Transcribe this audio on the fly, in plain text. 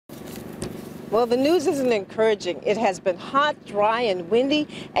Well, the news isn't encouraging. It has been hot, dry, and windy,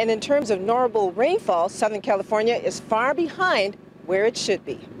 and in terms of normal rainfall, Southern California is far behind where it should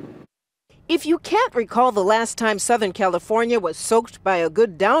be. If you can't recall the last time Southern California was soaked by a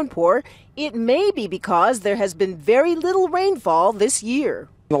good downpour, it may be because there has been very little rainfall this year.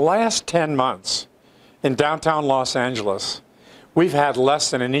 In the last 10 months in downtown Los Angeles, we've had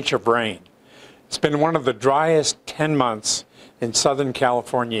less than an inch of rain. It's been one of the driest 10 months in Southern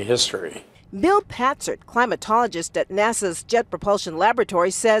California history. Bill Patzert, climatologist at NASA's Jet Propulsion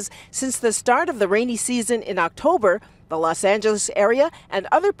Laboratory, says since the start of the rainy season in October, the Los Angeles area and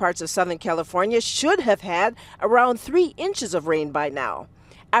other parts of Southern California should have had around 3 inches of rain by now.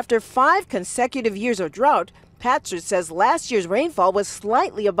 After 5 consecutive years of drought, Patzert says last year's rainfall was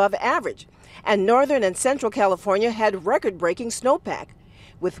slightly above average, and Northern and Central California had record-breaking snowpack.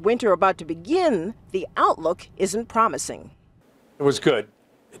 With winter about to begin, the outlook isn't promising. It was good.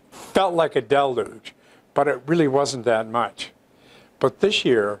 It felt like a deluge, but it really wasn't that much. But this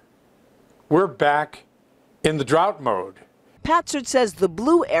year, we're back in the drought mode. Patzert says the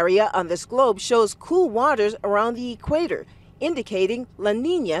blue area on this globe shows cool waters around the equator, indicating La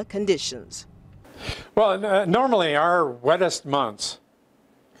Nina conditions. Well, normally our wettest months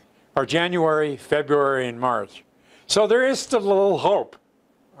are January, February, and March. So there is still a little hope,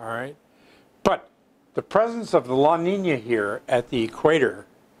 all right? But the presence of the La Nina here at the equator,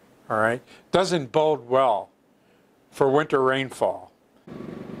 all right, doesn't bode well for winter rainfall.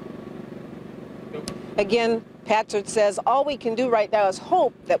 Again, Patzert says all we can do right now is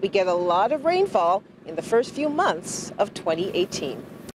hope that we get a lot of rainfall in the first few months of 2018.